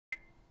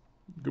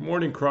Good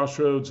morning,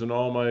 Crossroads, and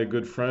all my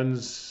good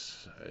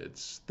friends.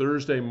 It's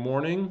Thursday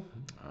morning.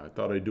 I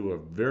thought I'd do a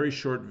very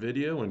short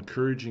video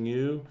encouraging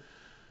you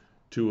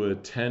to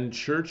attend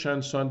church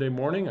on Sunday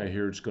morning. I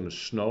hear it's going to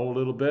snow a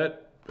little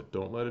bit, but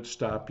don't let it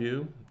stop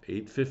you.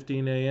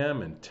 8:15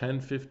 a.m. and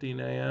 10:15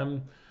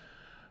 a.m.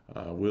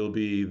 We'll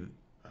be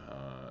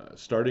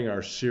starting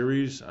our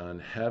series on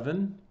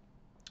heaven.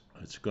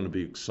 It's going to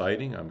be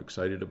exciting. I'm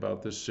excited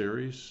about this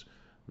series.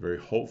 Very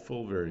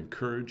hopeful, very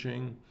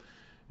encouraging.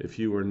 If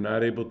you were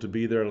not able to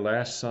be there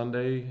last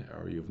Sunday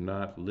or you've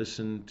not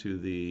listened to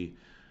the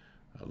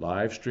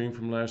live stream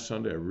from last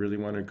Sunday, I really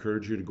want to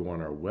encourage you to go on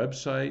our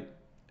website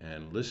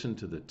and listen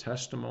to the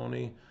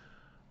testimony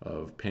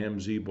of Pam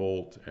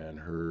Zebolt and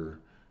her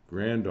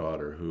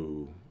granddaughter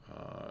who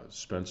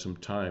spent some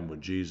time with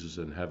Jesus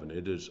in heaven.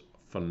 It is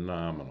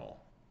phenomenal.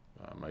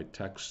 My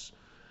texts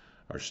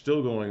are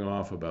still going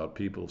off about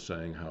people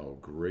saying how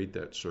great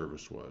that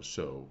service was.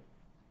 So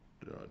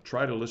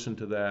try to listen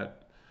to that.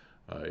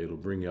 It'll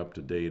bring you up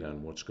to date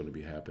on what's going to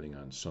be happening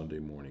on Sunday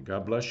morning.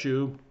 God bless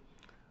you.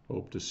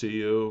 Hope to see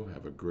you.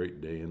 Have a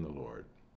great day in the Lord.